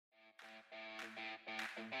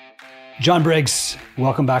John Briggs,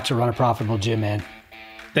 welcome back to Run a Profitable Gym, man.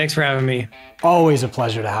 Thanks for having me. Always a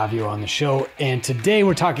pleasure to have you on the show. And today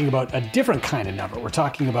we're talking about a different kind of number. We're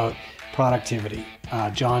talking about productivity.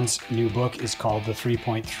 John's new book is called The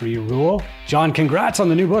 3.3 Rule. John, congrats on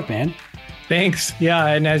the new book, man. Thanks. Yeah,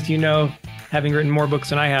 and as you know, having written more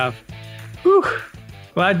books than I have,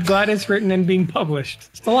 glad it's written and being published.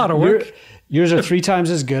 It's a lot of work. Yours are 3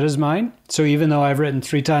 times as good as mine. So even though I've written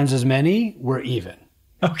 3 times as many, we're even.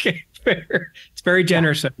 Okay, fair. It's very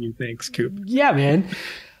generous of you. Thanks, Coop. Yeah, man.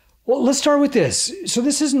 Well, let's start with this. So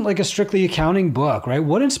this isn't like a strictly accounting book, right?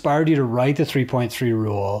 What inspired you to write the 3.3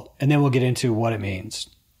 rule? And then we'll get into what it means.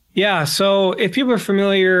 Yeah, so if people are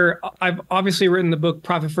familiar, I've obviously written the book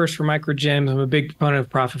Profit First for Microgyms. I'm a big proponent of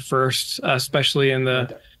Profit First, especially in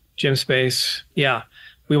the gym space. Yeah,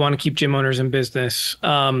 we want to keep gym owners in business.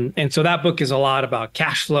 And so that book is a lot about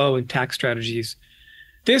cash flow and tax strategies.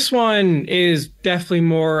 This one is definitely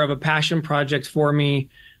more of a passion project for me.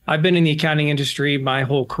 I've been in the accounting industry my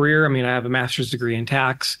whole career. I mean, I have a master's degree in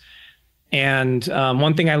tax. And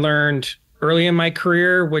one thing I learned early in my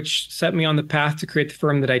career, which set me on the path to create the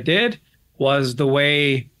firm that I did, was the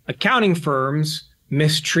way accounting firms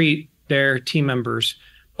mistreat their team members,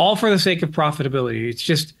 all for the sake of profitability. It's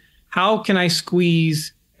just, how can I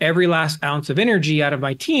squeeze every last ounce of energy out of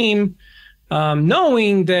my team,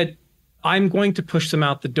 knowing that I'm going to push them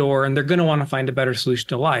out the door and they're going to want to find a better solution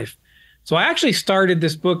to life. So I actually started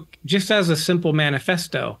this book just as a simple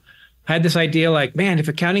manifesto. I had this idea like, man, if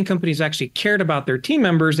accounting companies actually cared about their team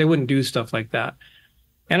members, they wouldn't do stuff like that.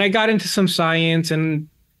 And I got into some science and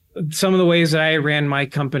some of the ways that I ran my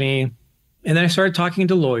company. And then I started talking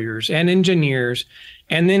to lawyers and engineers,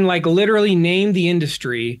 and then like literally name the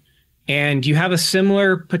industry. And you have a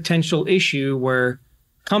similar potential issue where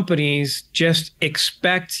companies just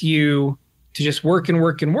expect you to just work and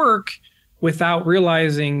work and work without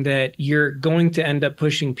realizing that you're going to end up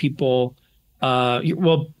pushing people.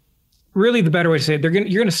 Really the better way to say it, you're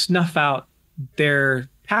going to snuff out their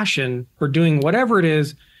passion for doing whatever it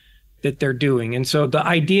is that they're doing. And so the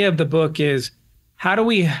idea of the book is,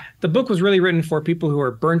 the book was really written for people who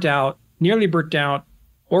are burnt out, nearly burnt out,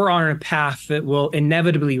 or on a path that will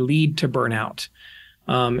inevitably lead to burnout.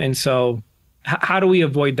 And so how do we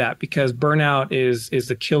avoid that? Because burnout is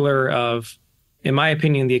the killer of, in my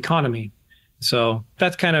opinion, the economy. So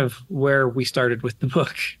that's kind of where we started with the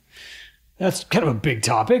book. That's kind of a big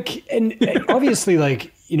topic. And obviously,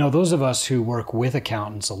 like, you know, those of us who work with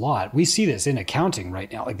accountants a lot, we see this in accounting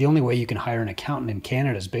right now. Like, the only way you can hire an accountant in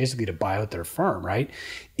Canada is basically to buy out their firm, right?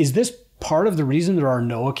 Is this part of the reason there are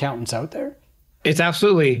no accountants out there? It's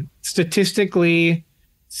absolutely. Statistically,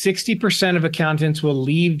 60% of accountants will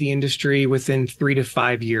leave the industry within 3 to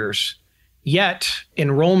 5 years. Yet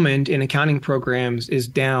enrollment in accounting programs is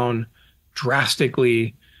down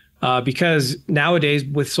drastically because nowadays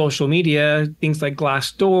with social media, things like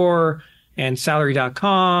Glassdoor and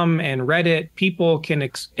Salary.com and Reddit, people can,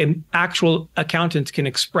 actual accountants can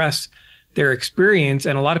express their experience.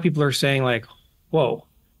 And a lot of people are saying like, whoa,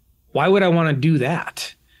 why would I want to do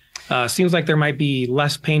that? Seems like there might be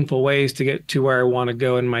less painful ways to get to where I want to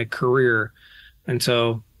go in my career. And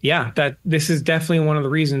so, yeah, this is definitely one of the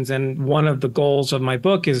reasons. And one of the goals of my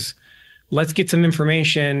book is, let's get some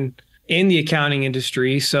information in the accounting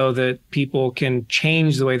industry so that people can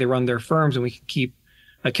change the way they run their firms and we can keep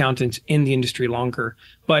accountants in the industry longer.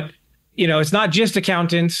 But, you know, it's not just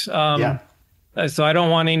accountants. So I don't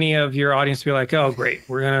want any of your audience to be like, oh, great,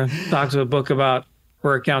 we're going to talk to a book about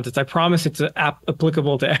for accountants. I promise it's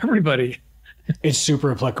applicable to everybody. It's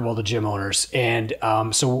super applicable to gym owners. And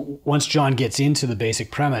so once John gets into the basic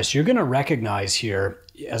premise, you're going to recognize here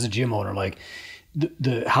as a gym owner, like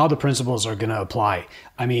how the principles are going to apply.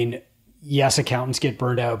 I mean, yes, accountants get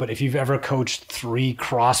burned out, but if you've ever coached 3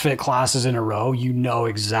 CrossFit classes in a row, you know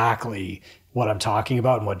exactly what I'm talking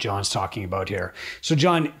about and what John's talking about here. So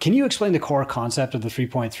John, can you explain the core concept of the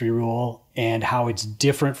 3.3 rule and how it's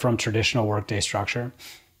different from traditional workday structure?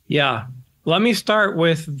 Yeah. Let me start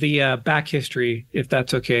with the back history, if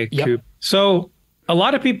that's okay, Yep. Coop. So a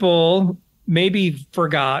lot of people maybe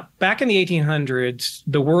forgot, back in the 1800s,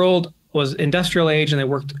 the world was industrial age and they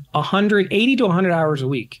worked 80 to 100 hours a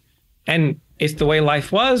week. And it's the way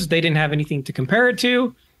life was. They didn't have anything to compare it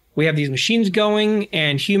to. We have these machines going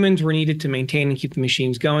and humans were needed to maintain and keep the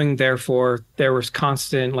machines going. Therefore, there was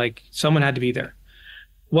constant, like someone had to be there.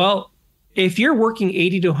 Well, if you're working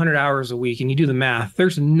 80 to 100 hours a week and you do the math,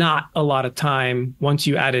 there's not a lot of time once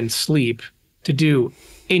you add in sleep to do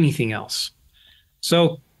anything else.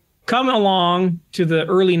 So come along to the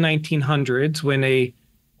early 1900s when a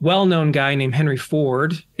well-known guy named Henry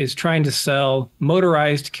Ford is trying to sell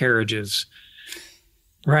motorized carriages,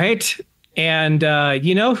 right? And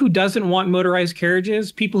you know who doesn't want motorized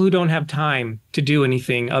carriages? People who don't have time to do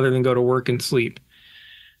anything other than go to work and sleep.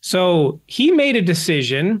 So he made a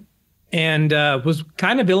decision and was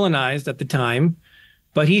kind of villainized at the time.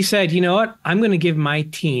 But he said, you know what? I'm going to give my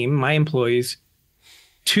team, my employees,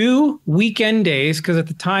 2 weekend days, because at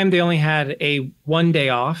the time they only had a 1 day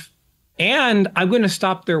off. And I'm going to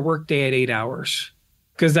stop their workday at 8 hours,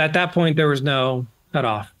 because at that point there was no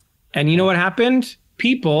cutoff. And you know what happened?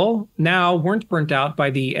 People now weren't burnt out by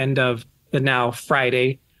the end of the now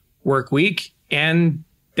Friday work week, and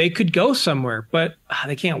they could go somewhere, but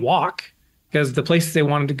they can't walk because the places they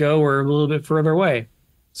wanted to go were a little bit further away.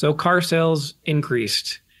 So car sales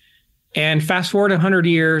increased. And fast forward 100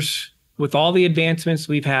 years, with all the advancements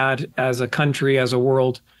we've had as a country, as a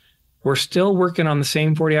world, we're still working on the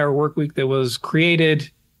same 40-hour work week that was created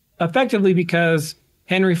effectively because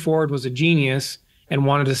Henry Ford was a genius and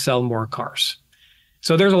wanted to sell more cars.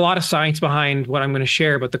 So there's a lot of science behind what I'm going to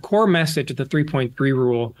share, but the core message of the 3.3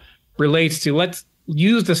 rule relates to let's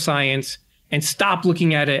use the science and stop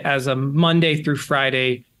looking at it as a Monday through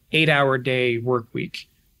Friday 8-hour day work week.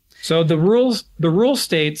 So the rule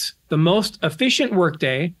states the most efficient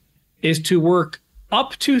workday is to work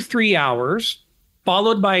up to 3 hours,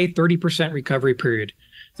 followed by a 30% recovery period.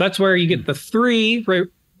 So that's where you get the 3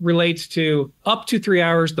 relates to up to 3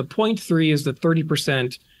 hours. The 0.3 is the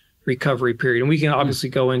 30% recovery period. And we can obviously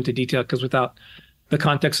go into detail because without the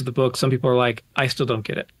context of the book, some people are like, I still don't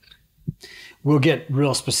get it. We'll get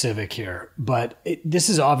real specific here, but this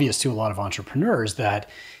is obvious to a lot of entrepreneurs that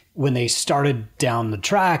when they started down the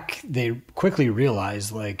track, they quickly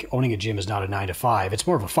realized like owning a gym is not a 9 to 5. It's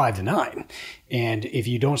more of a 5 to 9. And if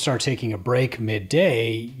you don't start taking a break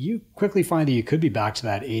midday, you quickly find that you could be back to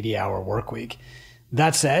that 80-hour work week.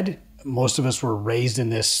 That said, most of us were raised in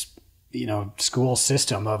this, school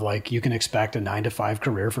system of like, you can expect a 9 to 5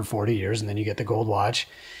 career for 40 years and then you get the gold watch.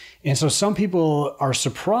 And so some people are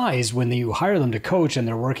surprised when you hire them to coach and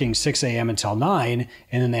they're working 6 a.m. until 9,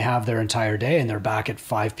 and then they have their entire day and they're back at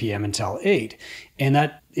 5 p.m. until 8. And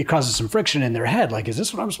that it causes some friction in their head. Like, is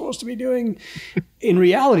this what I'm supposed to be doing? In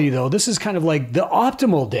reality, though, this is kind of like the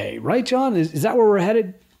optimal day, right, John? Is that where we're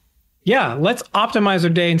headed? Yeah, let's optimize our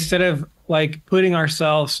day instead of like putting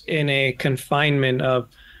ourselves in a confinement of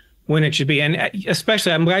when it should be. And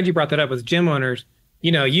especially, I'm glad you brought that up with gym owners.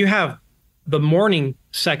 You have the morning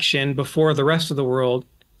section before the rest of the world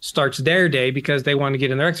starts their day because they want to get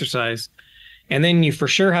in their exercise. And then you for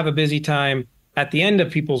sure have a busy time at the end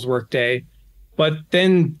of people's workday. But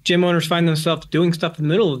then gym owners find themselves doing stuff in the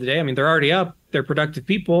middle of the day. I mean, they're already up. They're productive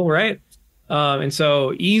people, right? And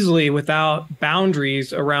so easily without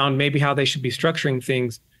boundaries around maybe how they should be structuring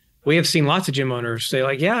things, we have seen lots of gym owners say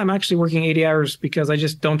like, yeah, I'm actually working 80 hours because I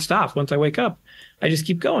just don't stop. Once I wake up, I just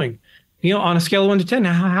keep going. On a scale of 1 to 10,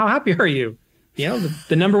 how happy are you?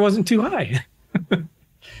 The number wasn't too high.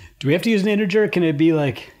 Do we have to use an integer? Can it be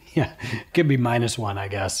like, it could be -1, I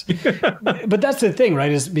guess. But that's the thing,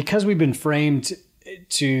 right? Is because we've been framed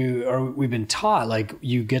or we've been taught like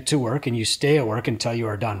you get to work and you stay at work until you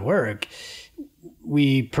are done work.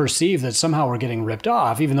 We perceive that somehow we're getting ripped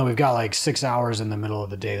off, even though we've got like 6 hours in the middle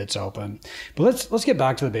of the day that's open. But let's get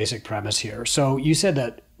back to the basic premise here. So you said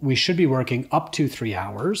that we should be working up to 3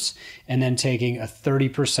 hours and then taking a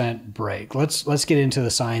 30% break. Let's get into the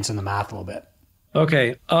science and the math a little bit.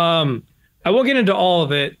 Okay. I won't get into all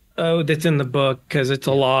of it that's in the book because it's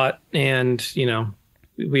a lot, and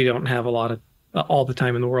we don't have a lot of all the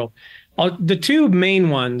time in the world. The 2 main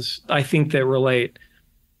ones I think that relate.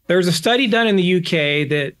 There's a study done in the UK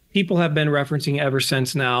that people have been referencing ever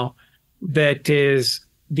since now, that is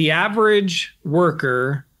the average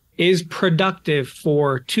worker is productive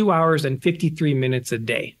for 2 hours and 53 minutes a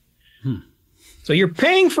day. So you're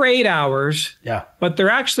paying for 8 hours, but they're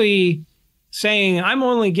actually saying, I'm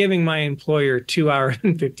only giving my employer 2 hours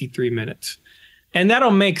and 53 minutes. And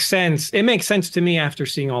that'll make sense. It makes sense to me after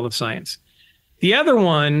seeing all the science. The other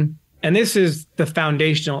one, and this is the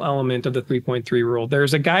foundational element of the 3.3 rule.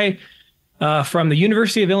 There's a guy from the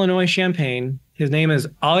University of Illinois, Champaign. His name is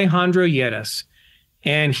Alejandro Lleras.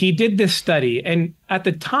 And he did this study. And at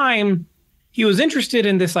the time, he was interested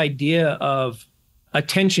in this idea of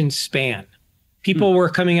attention span. People were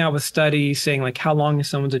coming out with studies saying, like, how long is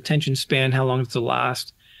someone's attention span? How long does it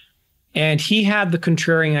last? And he had the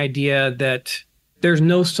contrarian idea that there's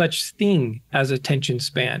no such thing as attention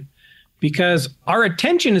span, because our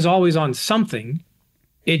attention is always on something.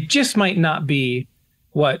 It just might not be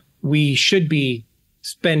what we should be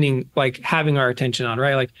spending, like having our attention on,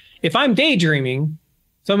 right? Like if I'm daydreaming,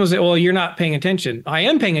 someone will say, well, you're not paying attention. I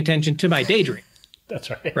am paying attention to my daydream. That's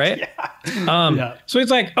right. Right? So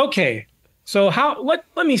it's like, okay, So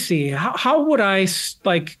let me see. How would I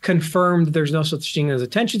like confirm that there's no such thing as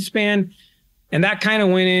attention span? And that kind of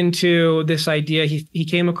went into this idea. He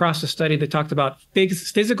came across a study that talked about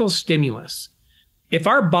physical stimulus. If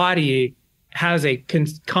our body has a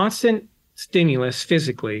constant stimulus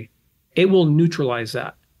physically, it will neutralize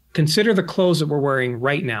that. Consider the clothes that we're wearing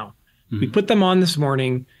right now. We put them on this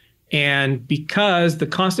morning, and because the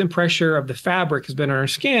constant pressure of the fabric has been on our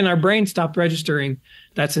skin, our brain stopped registering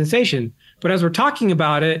that sensation. But as we're talking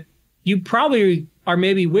about it, you probably are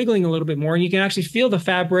maybe wiggling a little bit more, and you can actually feel the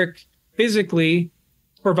fabric physically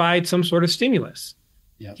provide some sort of stimulus.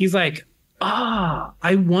 Yep. He's like,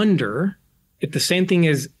 I wonder if the same thing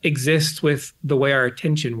exists with the way our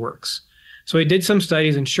attention works. So he did some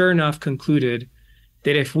studies and sure enough concluded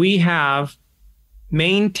that if we have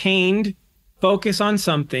maintained focus on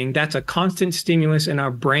something, that's a constant stimulus and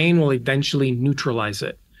our brain will eventually neutralize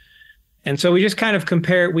it. And so we just kind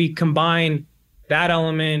of we combine that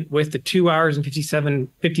element with the 2 hours and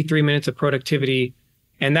 53 minutes of productivity.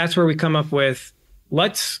 And that's where we come up with,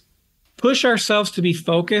 let's push ourselves to be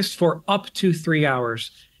focused for up to 3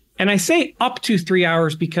 hours. And I say up to 3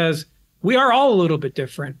 hours because we are all a little bit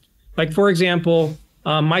different. Like, for example,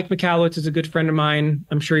 Mike Michalowicz is a good friend of mine.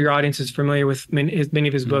 I'm sure your audience is familiar with many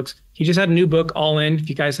of his books. He just had a new book, All In. If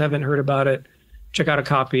you guys haven't heard about it, check out a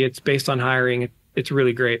copy. It's based on hiring. It's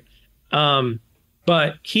really great.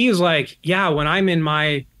 But he's like, yeah, when I'm in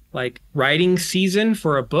my like writing season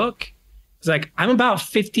for a book, it's like, I'm about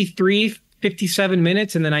 53, 57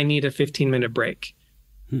 minutes, and then I need a 15-minute break.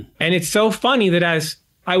 And it's so funny that as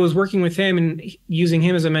I was working with him and using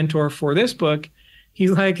him as a mentor for this book, he's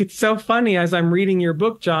like, it's so funny as I'm reading your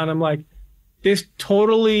book, John, I'm like, this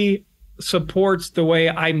totally supports the way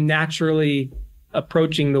I'm naturally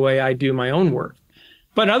approaching the way I do my own work.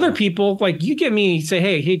 But other people, like you get me, say,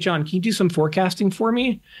 hey, John, can you do some forecasting for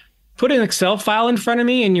me? Put an Excel file in front of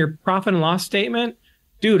me and your profit and loss statement.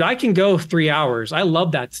 Dude, I can go 3 hours. I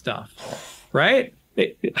love that stuff. Right?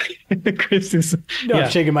 Chris is,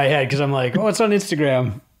 I'm shaking my head because I'm like, oh, it's on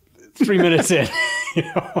Instagram. 3 minutes in. You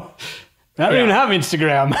know? I don't even have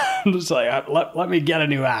Instagram. I'm just like, let me get a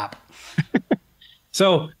new app.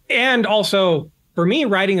 So, and also for me,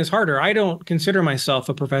 writing is harder. I don't consider myself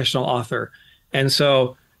a professional author. And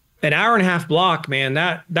so an hour and a half block, man,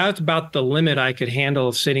 that's about the limit I could handle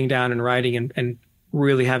of sitting down and writing and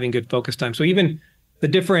really having good focus time. So even the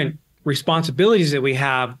different responsibilities that we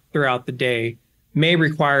have throughout the day may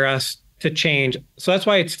require us to change. So that's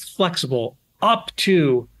why it's flexible up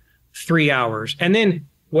to 3 hours. And then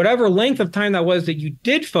whatever length of time that was that you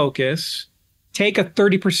did focus, take a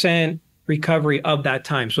 30% recovery of that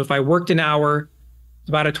time. So if I worked an hour, it's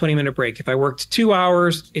about a 20-minute break. If I worked 2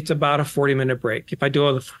 hours, it's about a 40-minute break. If I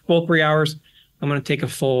do the full 3 hours, I'm going to take a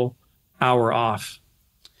full hour off.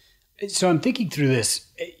 So I'm thinking through this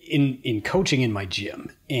in coaching in my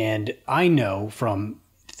gym. And I know from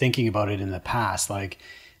thinking about it in the past, like,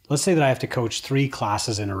 let's say that I have to coach 3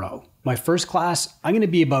 classes in a row. My first class, I'm going to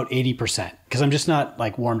be about 80% because I'm just not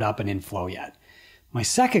like warmed up and in flow yet. My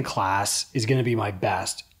second class is going to be my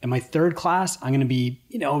best. And my third class, I'm going to be,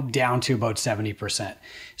 down to about 70%.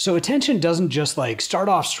 So attention doesn't just like start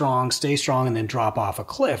off strong, stay strong, and then drop off a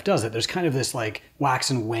cliff, does it? There's kind of this like wax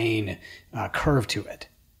and wane curve to it.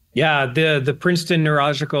 Yeah, the Princeton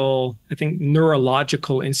Neurological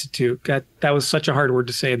Institute, that was such a hard word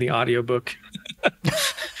to say in the audiobook.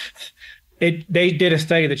 They did a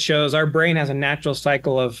study that shows our brain has a natural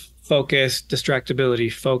cycle of focus,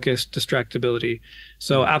 distractibility.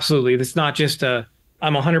 So absolutely, it's not just I'm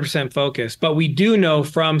 100% focused, but we do know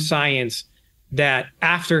from science that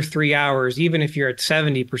after 3 hours, even if you're at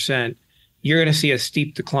 70%, you're going to see a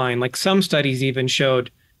steep decline. Like some studies even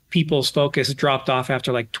showed people's focus dropped off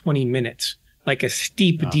after like 20 minutes, like a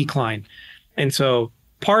steep decline. And so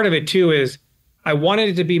part of it too is I wanted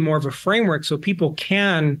it to be more of a framework so people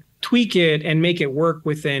can tweak it and make it work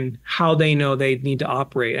within how they know they need to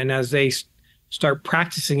operate. And as they start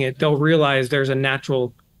practicing it, they'll realize there's a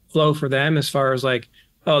natural flow for them as far as like,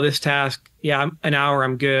 oh, this task, an hour,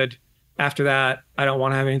 I'm good. After that, I don't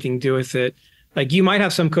want to have anything to do with it. Like you might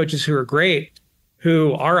have some coaches who are great,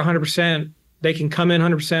 who are 100%, they can come in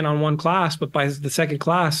 100% on one class, but by the second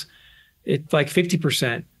class, it's like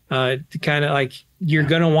 50%. Kind of like you're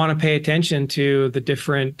going to want to pay attention to the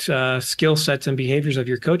different skill sets and behaviors of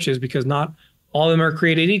your coaches because not all of them are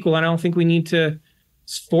created equal. And I don't think we need to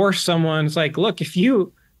force someone. It's like, look, if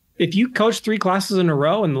you coach 3 classes in a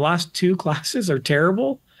row and the last 2 classes are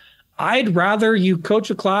terrible, I'd rather you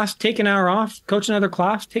coach a class, take an hour off, coach another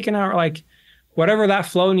class, take an hour, like whatever that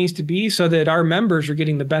flow needs to be so that our members are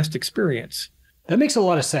getting the best experience. That makes a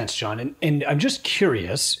lot of sense, John. And I'm just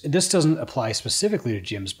curious, this doesn't apply specifically to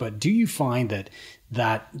gyms, but do you find that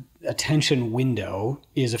that attention window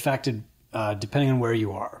is affected depending on where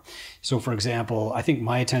you are? So for example, I think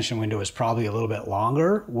my attention window is probably a little bit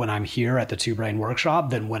longer when I'm here at the Two Brain Workshop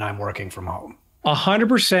than when I'm working from home.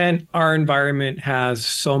 100% our environment has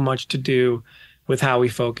so much to do with how we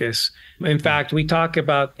focus. In fact, we talk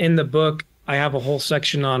about in the book, I have a whole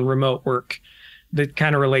section on remote work that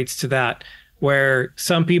kind of relates to that, where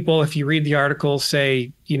some people, if you read the article,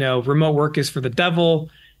 say, remote work is for the devil,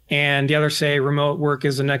 and the others say remote work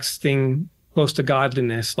is the next thing close to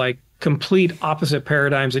godliness, like complete opposite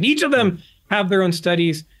paradigms. And each of them have their own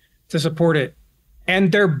studies to support it.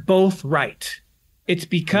 And they're both right. It's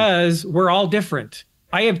because we're all different.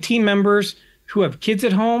 I have team members who have kids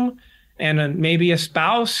at home and maybe a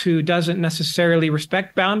spouse who doesn't necessarily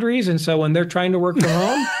respect boundaries. And so when they're trying to work from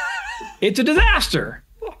home, it's a disaster.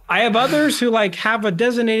 I have others who have a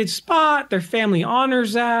designated spot. Their family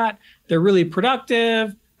honors that. They're really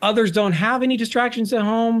productive. Others don't have any distractions at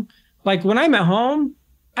home. Like when I'm at home,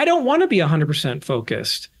 I don't want to be 100%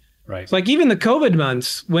 focused. Right. Like even the COVID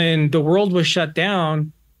months when the world was shut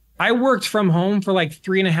down, I worked from home for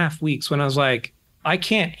 3.5 weeks when I was like, I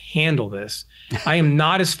can't handle this. I am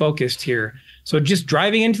not as focused here. So just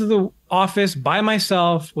driving into the office by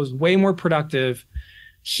myself was way more productive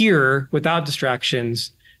here without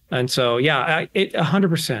distractions. And so, yeah, it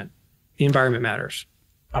 100%, the environment matters.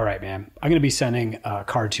 All right, man. I'm going to be sending a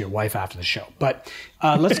card to your wife after the show, but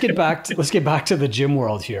let's get back to the gym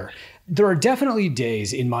world here. There are definitely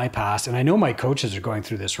days in my past, and I know my coaches are going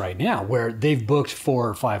through this right now, where they've booked 4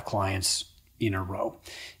 or 5 clients in a row.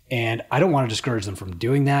 And I don't want to discourage them from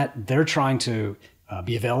doing that. They're trying to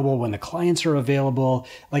be available when the clients are available.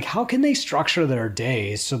 Like, how can they structure their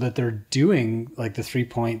days so that they're doing the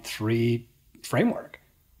 3.3 framework?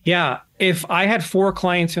 Yeah. If I had 4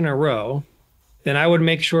 clients in a row, then I would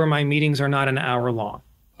make sure my meetings are not an hour long,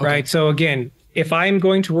 right? So again, if I'm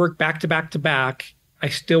going to work back to back to back, I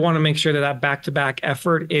still want to make sure that that back-to-back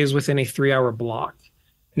effort is within a 3-hour block.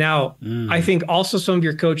 Now, I think also some of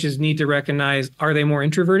your coaches need to recognize, are they more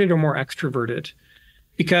introverted or more extroverted?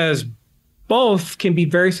 Because both can be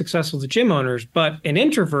very successful as gym owners, but an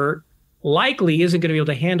introvert likely isn't going to be able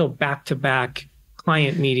to handle back-to-back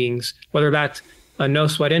client meetings, whether that's a no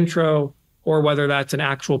sweat intro or whether that's an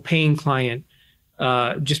actual paying client,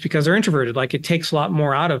 just because they're introverted. Like it takes a lot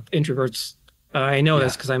more out of introverts. I know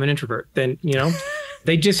this because I'm an introvert. Then,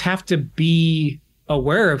 they just have to be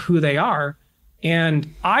aware of who they are.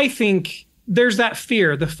 And I think there's that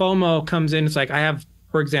fear. The FOMO comes in. It's like, I have,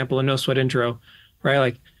 for example, a no sweat intro, right?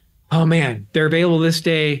 Like, oh man, they're available this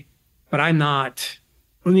day, but I'm not.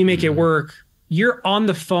 Let me make it work. You're on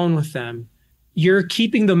the phone with them. You're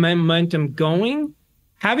keeping the momentum going.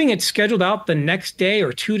 Having it scheduled out the next day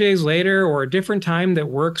or 2 days later or a different time that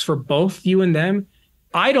works for both you and them,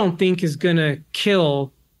 I don't think is going to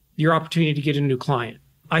kill your opportunity to get a new client.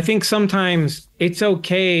 I think sometimes it's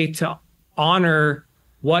okay to honor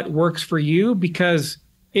what works for you, because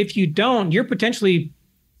if you don't, you're potentially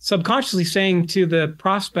subconsciously saying to the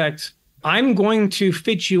prospect, I'm going to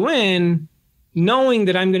fit you in knowing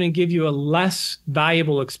that I'm going to give you a less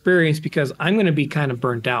valuable experience because I'm going to be kind of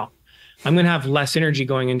burnt out. I'm going to have less energy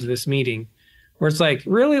going into this meeting. Where it's like,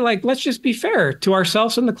 really, let's just be fair to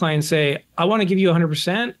ourselves and the client. Say, I want to give you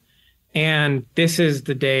 100%. And this is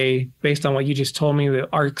the day, based on what you just told me, that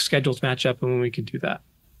our schedules match up and when we can do that.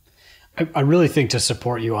 I really think, to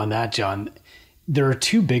support you on that, John, there are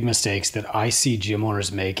 2 big mistakes that I see gym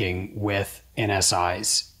owners making with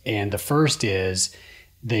NSIs. And the first is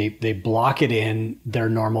they block it in their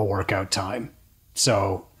normal workout time.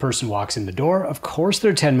 So person walks in the door, of course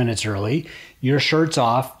they're 10 minutes early, your shirt's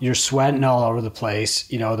off, you're sweating all over the place.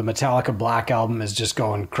 The Metallica Black album is just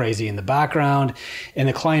going crazy in the background. And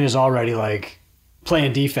the client is already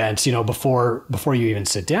playing defense, before you even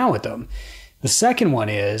sit down with them. The second one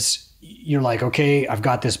is you're like, okay, I've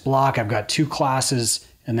got this block. I've got 2 classes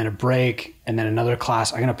and then a break and then another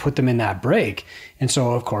class. I'm going to put them in that break. And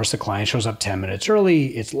so, of course, the client shows up 10 minutes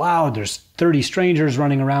early. It's loud. There's 30 strangers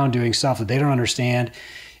running around doing stuff that they don't understand.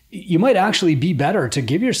 You might actually be better to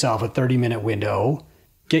give yourself a 30-minute window,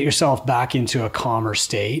 get yourself back into a calmer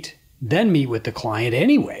state, then meet with the client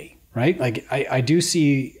anyway, right? I do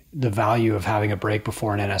see the value of having a break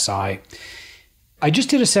before an NSI. I just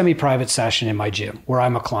did a semi-private session in my gym where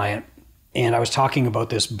I'm a client, and I was talking about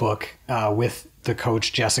this book with the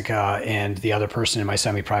coach, Jessica, and the other person in my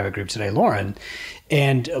semi-private group today, Lauren.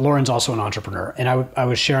 And Lauren's also an entrepreneur. And I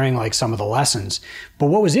was sharing like some of the lessons. But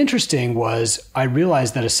what was interesting was I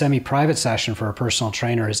realized that a semi-private session for a personal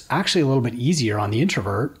trainer is actually a little bit easier on the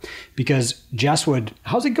introvert, because Jess would,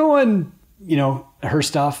 how's it going? You know, her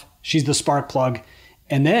stuff. She's the spark plug.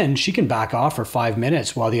 And then she can back off for 5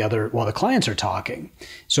 minutes while the clients are talking.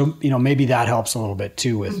 So, you know, maybe that helps a little bit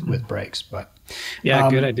too with breaks. But yeah,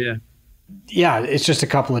 good idea. Yeah, it's just a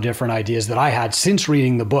couple of different ideas that I had since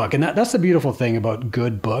reading the book. And that's the beautiful thing about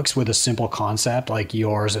good books with a simple concept like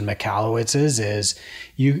yours and McAllowitz's is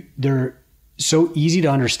they're so easy to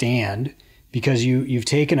understand because you've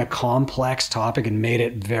taken a complex topic and made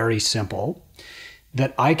it very simple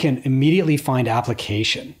that I can immediately find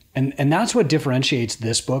application. And that's what differentiates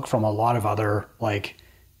this book from a lot of other like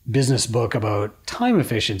business book about time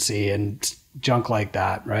efficiency and junk like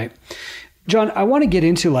that, right? John, I want to get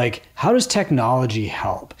into like, how does technology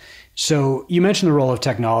help? So you mentioned the role of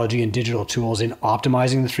technology and digital tools in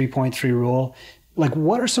optimizing the 3.3 rule. Like,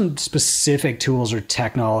 what are some specific tools or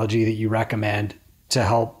technology that you recommend to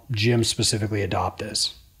help gyms specifically adopt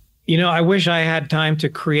this? You know, I wish I had time to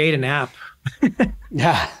create an app.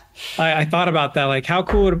 Yeah. I thought about that. Like, how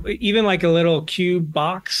cool would even like a little cube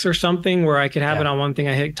box or something where I could have it on one thing.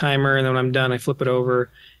 I hit timer, and then when I'm done, I flip it over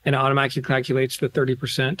and it automatically calculates the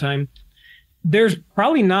 30% time. There's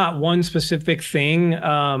probably not one specific thing.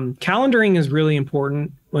 Calendaring is really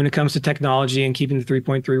important when it comes to technology and keeping the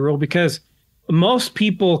 3.3 rule, because most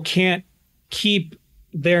people can't keep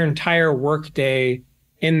their entire workday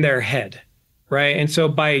in their head, right? And so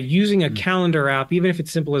by using a calendar app, even if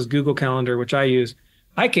it's simple as Google Calendar, which I use,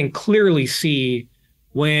 I can clearly see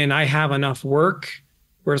when I have enough work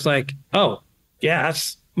where it's like, oh, yeah,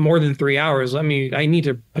 that's more than 3 hours. I need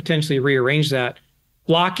to potentially rearrange that.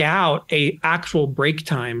 Block out a actual break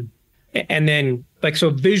time. And then like, so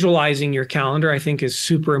visualizing your calendar, I think is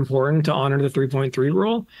super important to honor the 3.3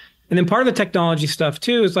 rule. And then part of the technology stuff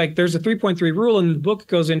too, is like, there's a 3.3 rule and the book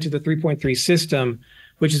goes into the 3.3 system,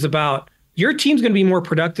 which is about your team's going to be more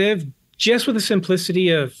productive just with the simplicity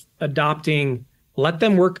of adopting, let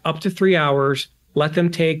them work up to 3 hours, let them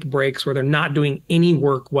take breaks where they're not doing any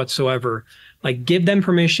work whatsoever. Like give them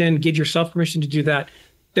permission, give yourself permission to do that.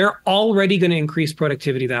 They're already going to increase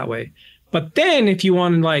productivity that way. But then if you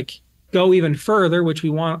want to like go even further, which we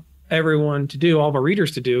want everyone to do, all of our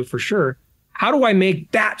readers to do for sure, how do I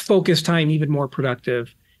make that focus time even more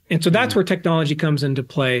productive? And so that's where technology comes into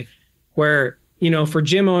play, where, you know, for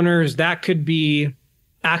gym owners, that could be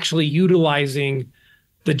actually utilizing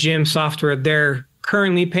the gym software they're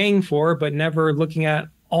currently paying for, but never looking at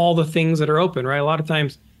all the things that are open, right? A lot of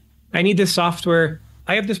times I need this software.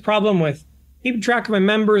 I have this problem with keeping track of my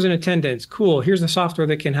members and attendance. Cool. Here's the software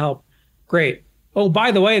that can help. Great. Oh,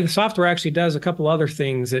 by the way, the software actually does a couple other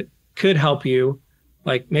things that could help you.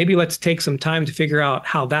 Like maybe let's take some time to figure out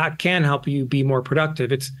how that can help you be more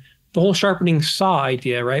productive. It's the whole sharpening saw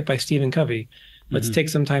idea, right? By Stephen Covey. Let's take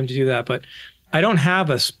some time to do that. But I don't have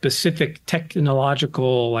a specific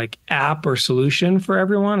technological like app or solution for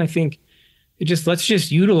everyone. I think let's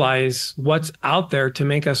just utilize what's out there to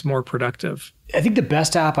make us more productive. I think the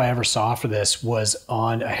best app I ever saw for this was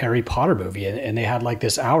on a Harry Potter movie, and they had like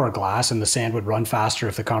this hourglass, and the sand would run faster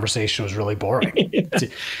if the conversation was really boring.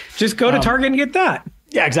 Just go to Target and get that.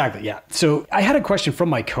 Yeah, exactly. Yeah. So I had a question from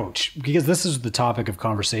my coach, because this is the topic of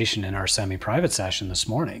conversation in our semi-private session this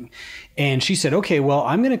morning. And she said, okay, well,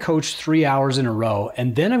 I'm going to coach 3 hours in a row,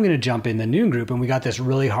 and then I'm going to jump in the noon group, and we got this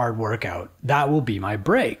really hard workout. That will be my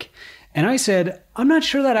break. And I said, I'm not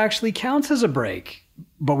sure that actually counts as a break,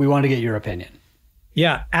 but we want to get your opinion.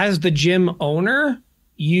 Yeah. As the gym owner,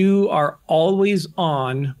 you are always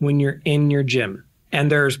on when you're in your gym and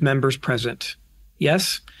there's members present.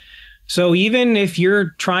 Yes. So even if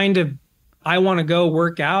you're trying to, I want to go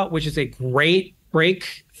work out, which is a great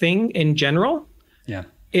break thing in general. Yeah.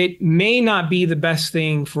 It may not be the best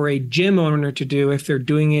thing for a gym owner to do if they're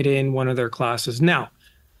doing it in one of their classes. Now,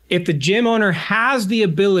 if the gym owner has the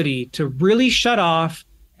ability to really shut off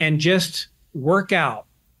and just work out,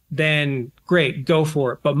 then great, go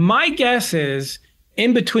for it. But my guess is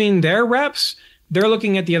in between their reps, they're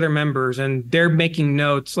looking at the other members and they're making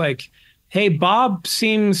notes like, hey, Bob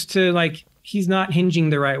seems to like, he's not hinging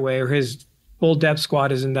the right way, or his full depth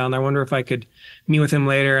squat isn't down. I wonder if I could meet with him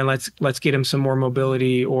later and let's get him some more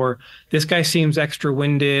mobility. Or this guy seems extra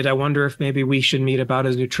winded. I wonder if maybe we should meet about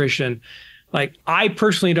his nutrition. Like, I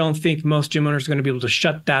personally don't think most gym owners are going to be able to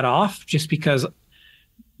shut that off just because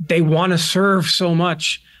they want to serve so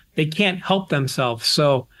much. They can't help themselves.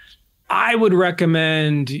 So I would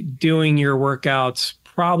recommend doing your workouts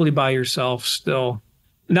probably by yourself still.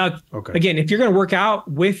 Now, Okay. again, if you're going to work out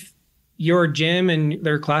with your gym and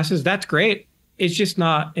their classes, that's great. It's just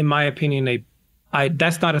not, in my opinion,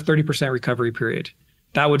 that's not a 30% recovery period.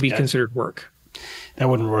 That would be considered work. That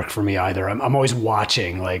wouldn't work for me either. I'm always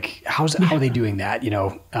watching, like, how are they doing that?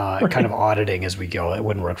 Kind of auditing as we go. It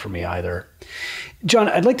wouldn't work for me either. John,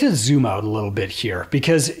 I'd like to zoom out a little bit here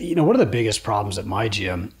because, one of the biggest problems at my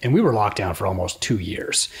gym, and we were locked down for almost 2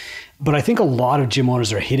 years, but I think a lot of gym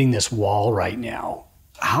owners are hitting this wall right now.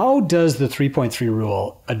 How does the 3.3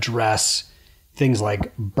 rule address things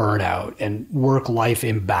like burnout and work-life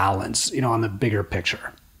imbalance, on the bigger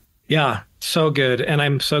picture? Yeah, so good. And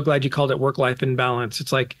I'm so glad you called it work-life imbalance.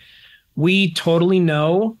 It's like we totally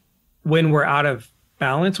know when we're out of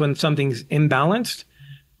balance, when something's imbalanced.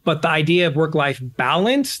 But the idea of work-life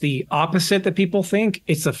balance, the opposite that people think,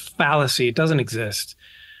 it's a fallacy. It doesn't exist.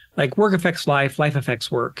 Like work affects life, life affects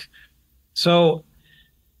work. So,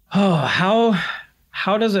 how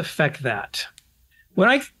does it affect that?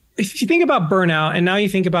 If you think about burnout, and now you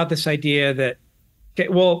think about this idea that, okay,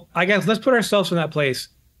 well, I guess let's put ourselves in that place.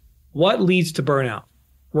 What leads to burnout?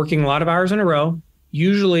 Working a lot of hours in a row,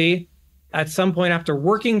 usually at some point after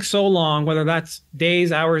working so long, whether that's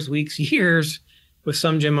days, hours, weeks, years, with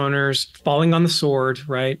some gym owners falling on the sword,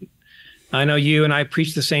 right? I know you and I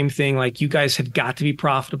preach the same thing, like you guys have got to be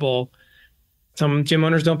profitable. Some gym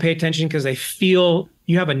owners don't pay attention because they feel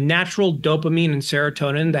you have a natural dopamine and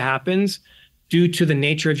serotonin that happens due to the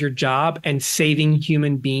nature of your job and saving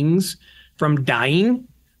human beings from dying.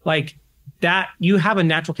 Like that, you have a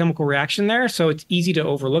natural chemical reaction there. So it's easy to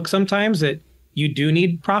overlook sometimes that you do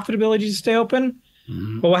need profitability to stay open.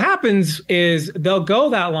 Mm-hmm. But what happens is they'll go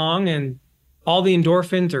that long and all the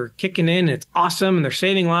endorphins are kicking in. It's awesome. And they're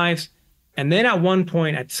saving lives. And then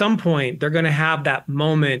at some point, they're going to have that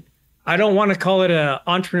moment. I don't want to call it an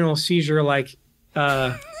entrepreneurial seizure like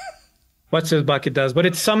what's his bucket does, but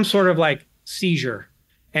it's some sort of like seizure.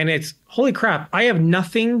 And it's, holy crap, I have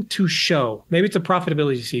nothing to show. Maybe it's a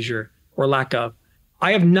profitability seizure or lack of.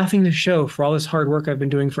 I have nothing to show for all this hard work I've been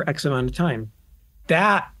doing for X amount of time.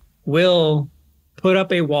 That will put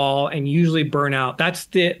up a wall and usually burn out. That's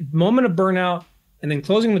the moment of burnout. And then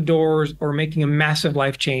closing the doors or making a massive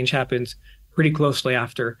life change happens pretty closely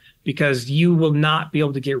after, because you will not be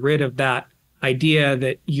able to get rid of that idea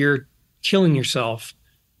that you're killing yourself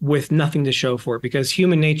with nothing to show for it. Because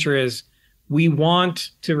human nature is we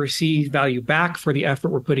want to receive value back for the effort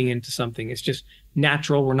we're putting into something. It's just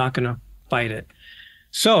natural. We're not going to fight it.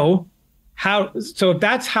 So if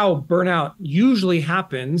that's how burnout usually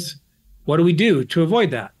happens, what do we do to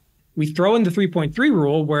avoid that? We throw in the 3.3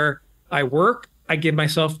 rule where I work, I give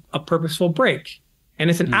myself a purposeful break. And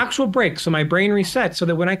it's an actual break. So my brain resets so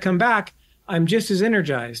that when I come back, I'm just as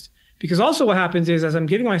energized. Because also what happens is as I'm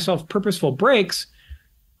giving myself purposeful breaks,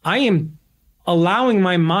 I am allowing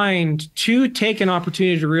my mind to take an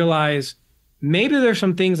opportunity to realize maybe there's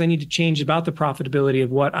some things I need to change about the profitability of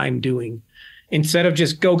what I'm doing. Instead of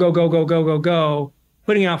just go,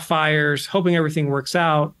 putting out fires, hoping everything works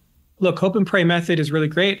out. Look, hope and pray method is really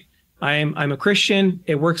great. I'm a Christian.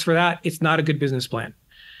 It works for that. It's not a good business plan.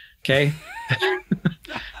 Okay.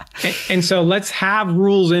 And so let's have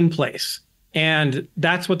rules in place. And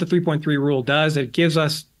that's what the 3.3 rule does. It gives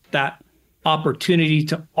us that opportunity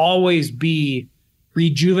to always be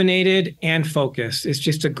rejuvenated and focused. It's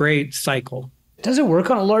just a great cycle. Does it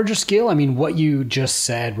work on a larger scale? I mean, what you just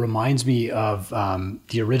said reminds me of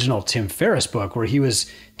the original Tim Ferriss book, where he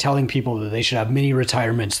was telling people that they should have mini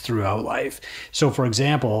retirements throughout life. So, for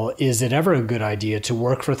example, is it ever a good idea to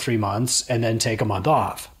work for 3 months and then take a month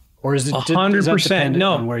off? Or is it 100%?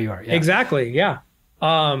 No, on where you are? Yeah. Exactly. Yeah.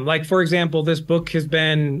 Like, for example, this book has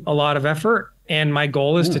been a lot of effort, and my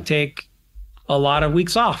goal is to take a lot of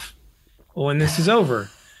weeks off when this is over.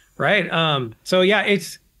 Right. So, yeah,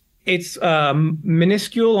 it's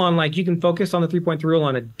minuscule on, like, you can focus on the 3.3 rule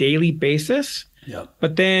on a daily basis. Yep.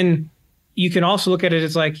 But then you can also look at it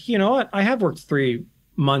as like, you know what? I have worked 3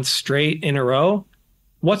 months straight in a row.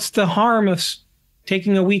 What's the harm of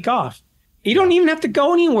taking a week off? You don't even have to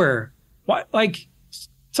go anywhere. What, like,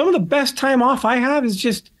 some of the best time off I have is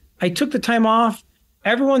just, I took the time off.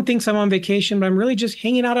 Everyone thinks I'm on vacation, but I'm really just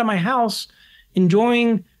hanging out at my house,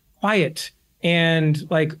 enjoying quiet and,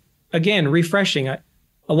 like, again, refreshing.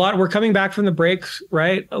 We're coming back from the breaks,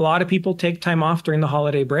 right? A lot of people take time off during the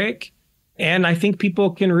holiday break. And I think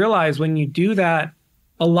people can realize when you do that,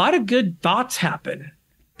 a lot of good thoughts happen.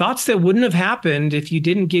 Thoughts that wouldn't have happened if you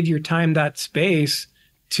didn't give your time that space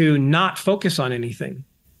to not focus on anything.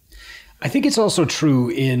 I think it's also true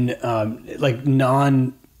in I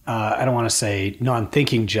don't want to say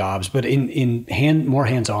non-thinking jobs, but in more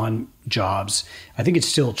hands-on jobs. I think it's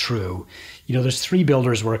still true. There's 3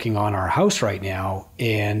 builders working on our house right now.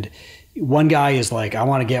 And one guy is like, I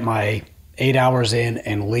want to get my 8 hours in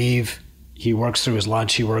and leave. He works through his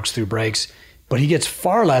lunch. He works through breaks. But he gets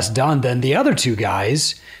far less done than the other 2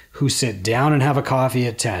 guys who sit down and have a coffee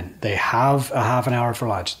at 10. They have a half an hour for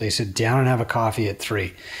lunch. They sit down and have a coffee at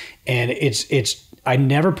 3. And I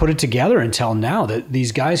never put it together until now that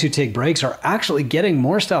these guys who take breaks are actually getting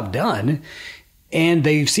more stuff done. And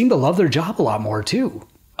they seem to love their job a lot more too.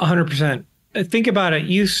 100%. Think about it.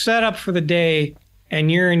 You set up for the day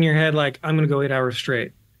and you're in your head like, I'm going to go 8 hours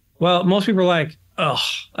straight. Well, most people are like, oh,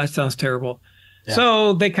 that sounds terrible. Yeah.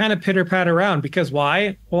 So they kind of pitter pat around because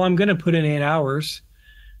why? Well, I'm going to put in 8 hours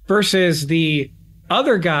versus the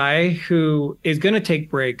other guy who is going to take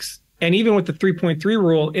breaks. And even with the 3.3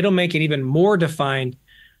 rule, it'll make it even more defined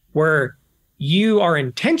where you are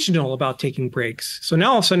intentional about taking breaks. So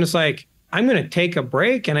now all of a sudden it's like, I'm going to take a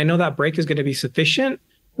break and I know that break is going to be sufficient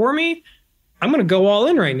for me. I'm going to go all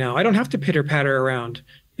in right now. I don't have to pitter patter around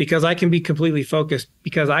because I can be completely focused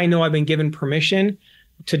because I know I've been given permission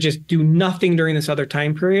to just do nothing during this other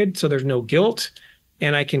time period. So there's no guilt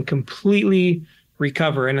and I can completely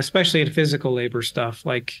recover. And especially in physical labor stuff,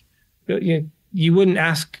 like you wouldn't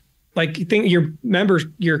ask, like you think your members,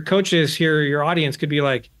 your coaches here, your audience could be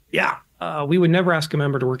like, yeah, we would never ask a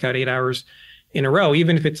member to work out 8 hours in a row,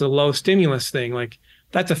 even if it's a low stimulus thing. Like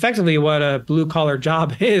that's effectively what a blue collar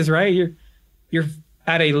job is, right? You're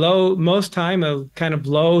at a most time a kind of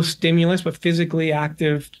low stimulus, but physically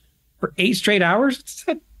active for 8 straight hours.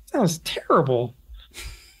 That sounds terrible.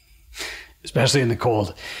 Especially in the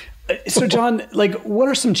cold. So John, like what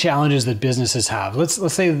are some challenges that businesses have? Let's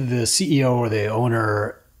say the CEO or the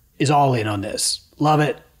owner is all in on this. Love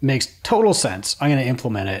it. Makes total sense. I'm going to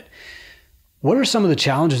implement it. What are some of the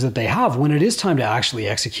challenges that they have when it is time to actually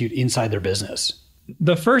execute inside their business?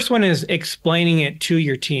 The first one is explaining it to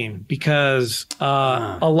your team because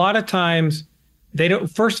a lot of times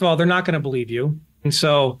first of all, they're not going to believe you. And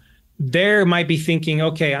so they might be thinking,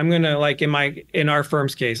 okay, I'm going to like in our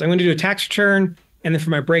firm's case, I'm going to do a tax return. And then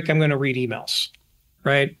for my break, I'm going to read emails,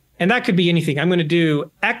 right? And that could be anything. I'm going to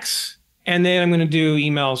do X and then I'm going to do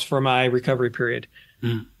emails for my recovery period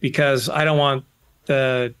because I don't want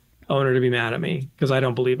the owner to be mad at me because I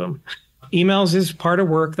don't believe him. Emails is part of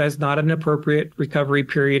work. That's not an appropriate recovery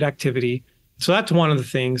period activity. So that's one of the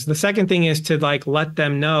things. The second thing is to like let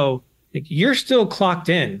them know like, you're still clocked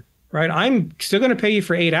in, right? I'm still going to pay you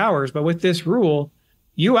for 8 hours, but with this rule,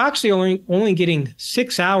 you actually only getting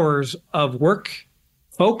 6 hours of work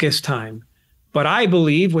focus time. But I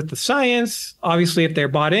believe with the science, obviously, if they're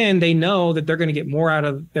bought in, they know that they're going to get more out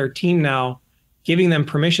of their team now, giving them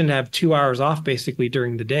permission to have 2 hours off basically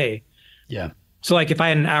during the day. Yeah. So like if I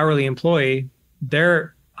had an hourly employee,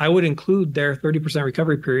 I would include their 30%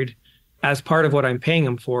 recovery period as part of what I'm paying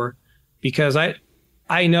them for because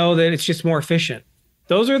I know that it's just more efficient.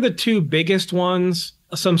 Those are the 2 biggest ones.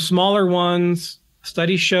 Some smaller ones,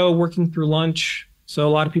 studies show working through lunch. So a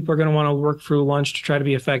lot of people are going to want to work through lunch to try to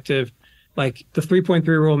be effective. Like the 3.3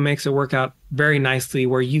 rule makes it work out very nicely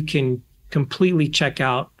where you can completely check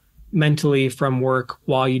out mentally from work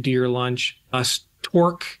while you do your lunch.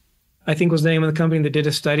 Torque, I think was the name of the company that did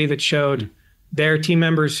a study that showed their team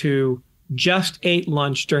members who just ate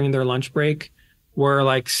lunch during their lunch break were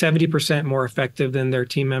like 70% more effective than their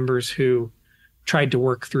team members who tried to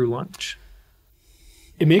work through lunch.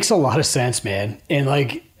 It makes a lot of sense, man. And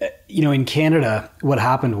like, in Canada, what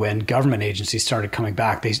happened when government agencies started coming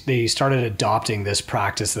back, they started adopting this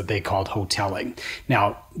practice that they called hoteling.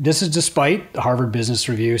 Now, this is despite the Harvard Business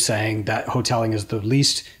Review saying that hoteling is the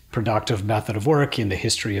least productive method of work in the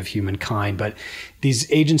history of humankind. But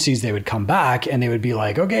these agencies, they would come back and they would be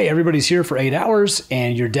like, okay, everybody's here for 8 hours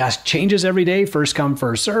and your desk changes every day, first come,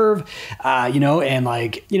 first serve, and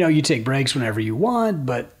like, you take breaks whenever you want,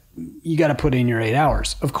 but you got to put in your 8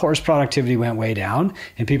 hours. Of course, productivity went way down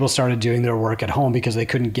and people started doing their work at home because they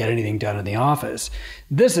couldn't get anything done in the office.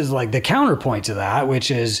 This is like the counterpoint to that,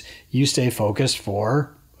 which is you stay focused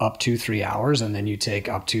for up to 3 hours and then you take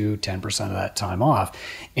up to 10% of that time off.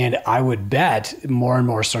 And I would bet more and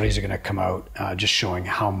more studies are going to come out just showing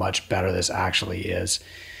how much better this actually is.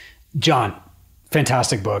 John,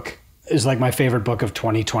 fantastic book. It's like my favorite book of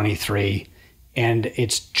 2023. And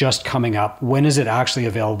it's just coming up. When is it actually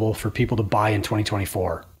available for people to buy in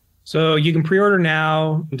 2024? So you can pre-order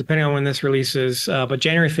now, depending on when this releases, but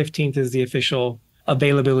January 15th is the official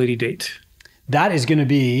availability date. That is going to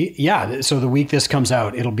be, so the week this comes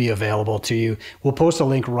out, it'll be available to you. We'll post a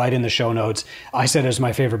link right in the show notes. I said it was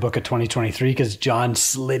my favorite book of 2023 because John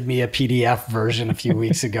slid me a PDF version a few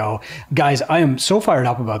weeks ago. Guys, I am so fired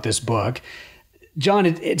up about this book. John,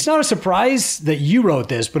 it's not a surprise that you wrote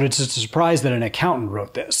this, but it's a surprise that an accountant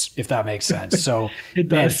wrote this, if that makes sense. So it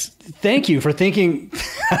does. Man, thank you for thinking.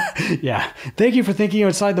 Yeah. Thank you for thinking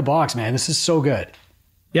outside the box, man. This is so good.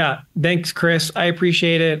 Yeah. Thanks, Chris. I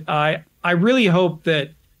appreciate it. I really hope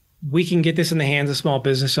that we can get this in the hands of small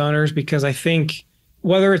business owners, because I think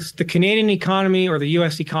whether it's the Canadian economy or the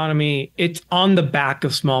US economy, it's on the back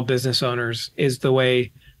of small business owners is the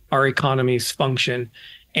way our economies function.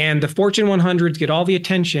 And the Fortune 100s get all the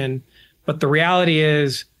attention. But the reality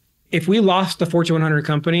is, if we lost the Fortune 100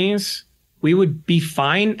 companies, we would be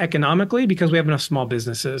fine economically because we have enough small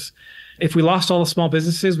businesses. If we lost all the small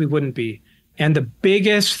businesses, we wouldn't be. And the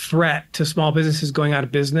biggest threat to small businesses going out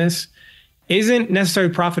of business isn't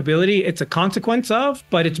necessarily profitability. It's a consequence of,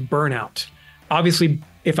 but it's burnout. Obviously,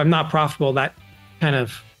 if I'm not profitable, that kind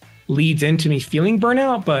of leads into me feeling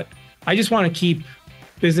burnout. But I just want to keep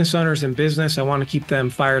business owners in business. I want to keep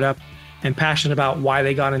them fired up and passionate about why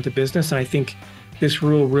they got into business. And I think this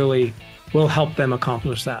rule really will help them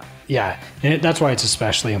accomplish that. Yeah. And that's why it's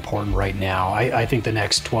especially important right now. I think the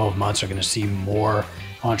next 12 months are going to see more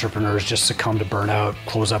entrepreneurs just succumb to burnout,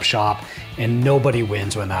 close up shop, and nobody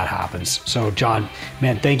wins when that happens. So John,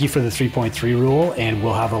 man, thank you for the 3.3 rule, and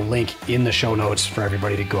we'll have a link in the show notes for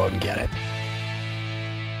everybody to go out and get it.